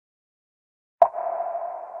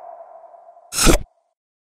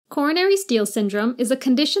Coronary steal syndrome is a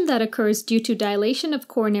condition that occurs due to dilation of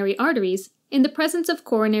coronary arteries in the presence of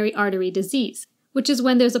coronary artery disease, which is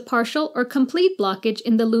when there's a partial or complete blockage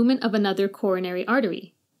in the lumen of another coronary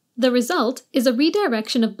artery. The result is a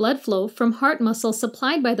redirection of blood flow from heart muscle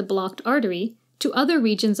supplied by the blocked artery to other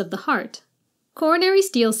regions of the heart. Coronary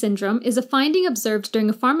steal syndrome is a finding observed during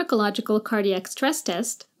a pharmacological cardiac stress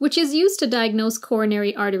test, which is used to diagnose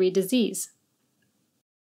coronary artery disease.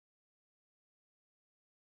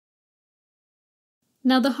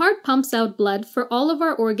 Now, the heart pumps out blood for all of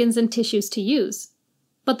our organs and tissues to use,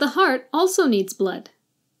 but the heart also needs blood.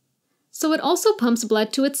 So it also pumps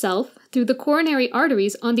blood to itself through the coronary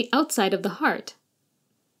arteries on the outside of the heart.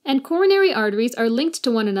 And coronary arteries are linked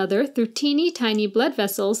to one another through teeny tiny blood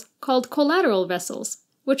vessels called collateral vessels,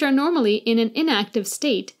 which are normally in an inactive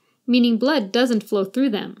state, meaning blood doesn't flow through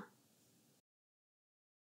them.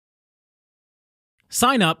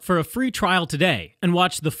 Sign up for a free trial today and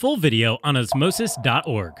watch the full video on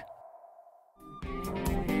osmosis.org.